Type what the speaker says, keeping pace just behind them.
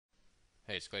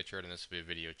Hey, it's Glacier, and this will be a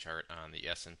video chart on the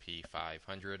S&P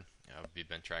 500. We've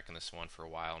been tracking this one for a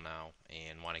while now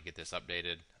and want to get this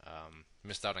updated.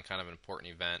 Missed out on kind of an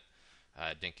important event.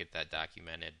 Didn't get that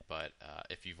documented, but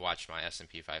if you've watched my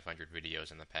S&P 500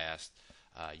 videos in the past,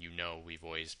 you know we've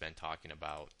always been talking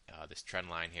about this trend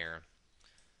line here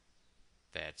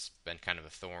that's been kind of a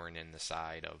thorn in the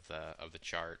side of the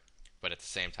chart, but at the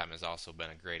same time has also been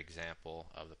a great example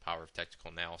of the power of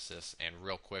technical analysis. And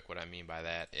real quick, what I mean by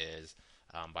that is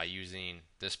by using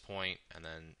this point and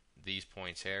then these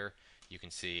points here, you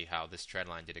can see how this trend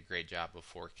line did a great job of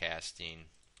forecasting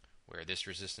where this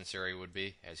resistance area would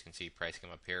be. As you can see, price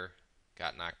came up here,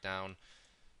 got knocked down.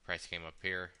 Price came up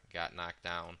here, got knocked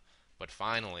down. But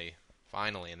finally,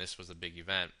 and this was a big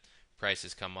event, price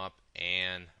has come up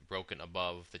and broken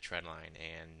above the trend line.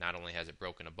 And not only has it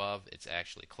broken above, it's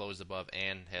actually closed above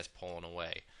and has pullen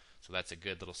away. So that's a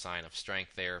good little sign of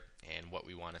strength there and what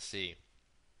we want to see.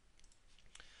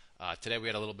 Today we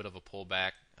had a little bit of a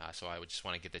pullback, so I would just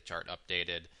want to get the chart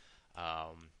updated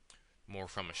more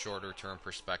from a shorter term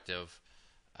perspective.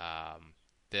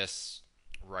 This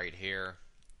right here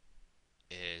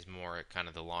is more kind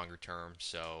of the longer term,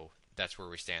 so that's where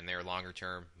we stand there. Longer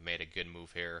term, made a good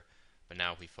move here, but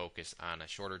now if we focus on a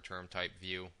shorter term type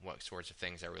view, what sorts of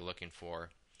things are we looking for?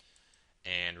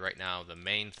 And right now the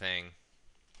main thing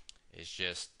is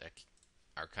just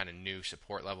our kind of new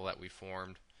support level that we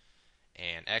formed.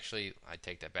 And actually, I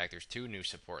take that back. There's two new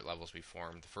support levels we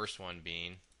formed. The first one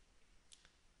being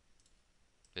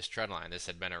this trend line. This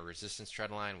had been a resistance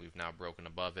trend line. We've now broken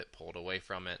above it, pulled away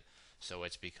from it. So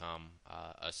it's become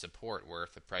a support where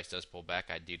if the price does pull back,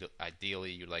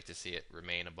 ideally you'd like to see it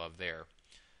remain above there.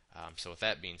 So with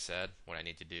that being said, what I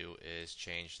need to do is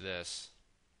change this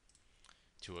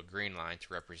to a green line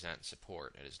to represent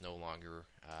support. It is no longer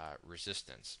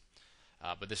resistance.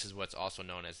 But this is what's also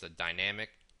known as the dynamic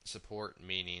support,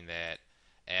 meaning that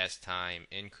as time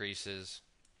increases,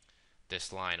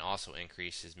 this line also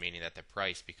increases, meaning that the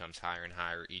price becomes higher and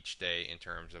higher each day in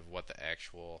terms of what the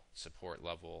actual support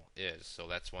level is. So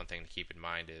that's one thing to keep in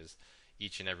mind is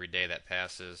each and every day that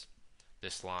passes,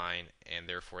 this line and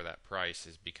therefore that price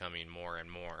is becoming more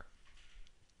and more.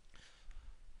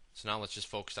 So now let's just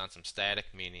focus on some static,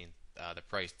 meaning the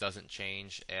price doesn't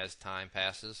change as time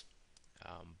passes.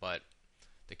 But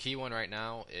the key one right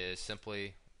now is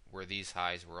simply where these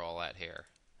highs were all at here.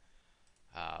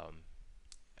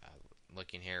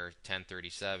 Looking here,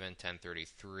 1037,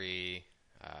 1033,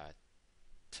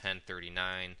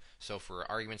 1039. So for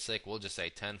argument's sake, we'll just say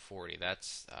 1040.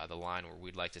 That's the line where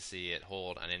we'd like to see it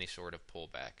hold on any sort of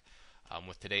pullback.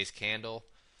 With today's candle,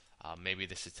 maybe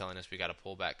this is telling us we got a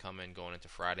pullback coming going into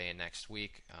Friday and next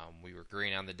week. We were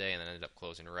green on the day and then ended up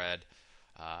closing red.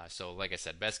 So like I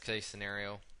said, best case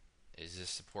scenario is this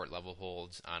support level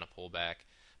holds on a pullback.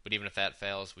 But even if that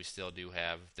fails, we still do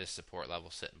have this support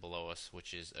level sitting below us,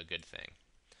 which is a good thing.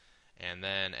 And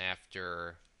then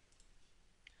after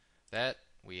that,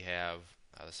 we have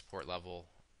the support level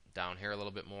down here a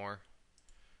little bit more,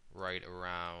 right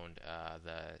around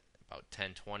the about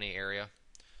 1020 area.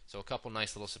 So a couple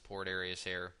nice little support areas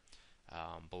here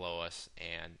below us.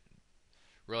 And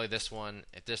really this one,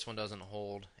 if this one doesn't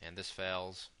hold and this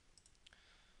fails,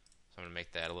 so I'm going to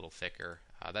make that a little thicker,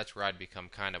 that's where I'd become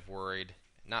kind of worried.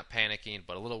 Not panicking,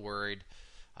 but a little worried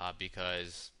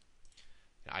because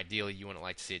ideally you wouldn't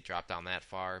like to see it drop down that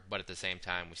far, but at the same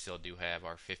time we still do have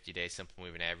our 50-day simple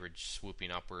moving average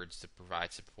swooping upwards to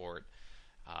provide support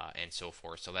and so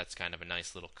forth. So that's kind of a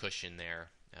nice little cushion there.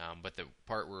 But the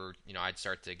part where I'd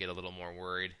start to get a little more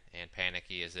worried and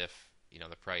panicky is if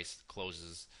the price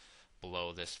closes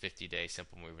below this 50-day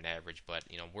simple moving average. But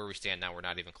where we stand now, we're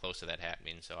not even close to that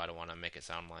happening. So I don't want to make it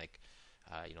sound like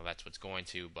that's what's going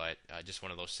to, but just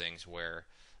one of those things where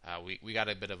we got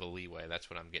a bit of a leeway. That's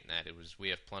what I'm getting at. We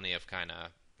have plenty of kind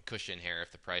of cushion here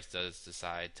if the price does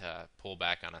decide to pull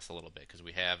back on us a little bit, because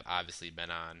we have obviously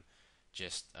been on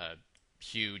just a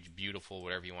huge, beautiful,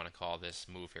 whatever you want to call this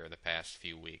move here the past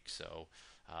few weeks. So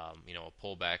a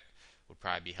pullback would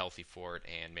probably be healthy for it,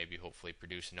 and maybe hopefully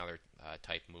produce another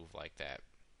type move like that.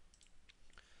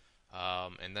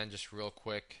 And then just real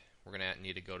quick, we're going to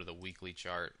need to go to the weekly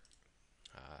chart.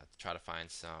 To try to find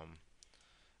some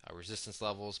resistance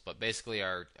levels, but basically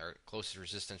our closest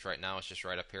resistance right now is just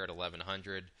right up here at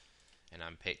 1100, and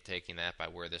I'm taking that by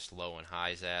where this low and high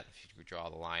is at. If you draw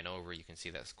the line over, you can see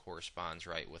that corresponds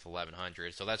right with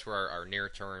 1100. So that's where our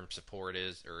near-term support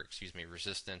is, or excuse me,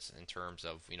 resistance in terms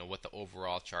of what the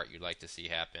overall chart you'd like to see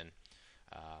happen.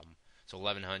 So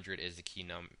 1100 is the key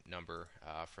number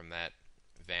from that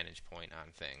vantage point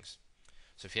on things.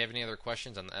 So if you have any other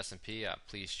questions on the S&P,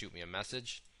 please shoot me a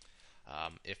message.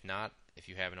 If not, if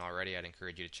you haven't already, I'd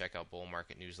encourage you to check out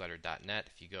bullmarketnewsletter.net.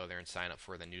 If you go there and sign up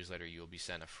for the newsletter, you will be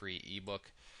sent a free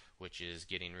ebook, which is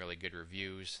getting really good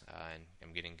reviews, and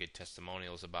I'm getting good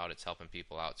testimonials about it. It's helping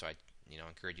people out, so I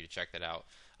encourage you to check that out.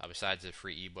 Besides the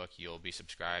free ebook, you'll be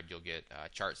subscribed. You'll get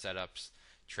chart setups,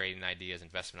 trading ideas,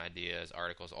 investment ideas,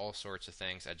 articles, all sorts of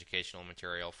things, educational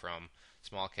material from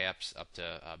small caps up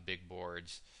to big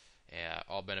boards,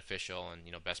 all beneficial.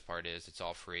 And best part is it's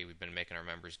all free. We've been making our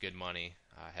members good money,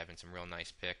 having some real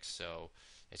nice picks, so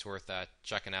it's worth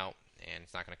checking out, and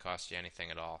it's not going to cost you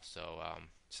anything at all. So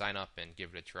sign up and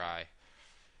give it a try.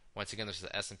 Once again, this is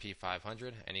the S&P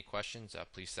 500. Any questions,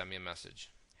 please send me a message.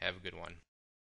 Have a good one.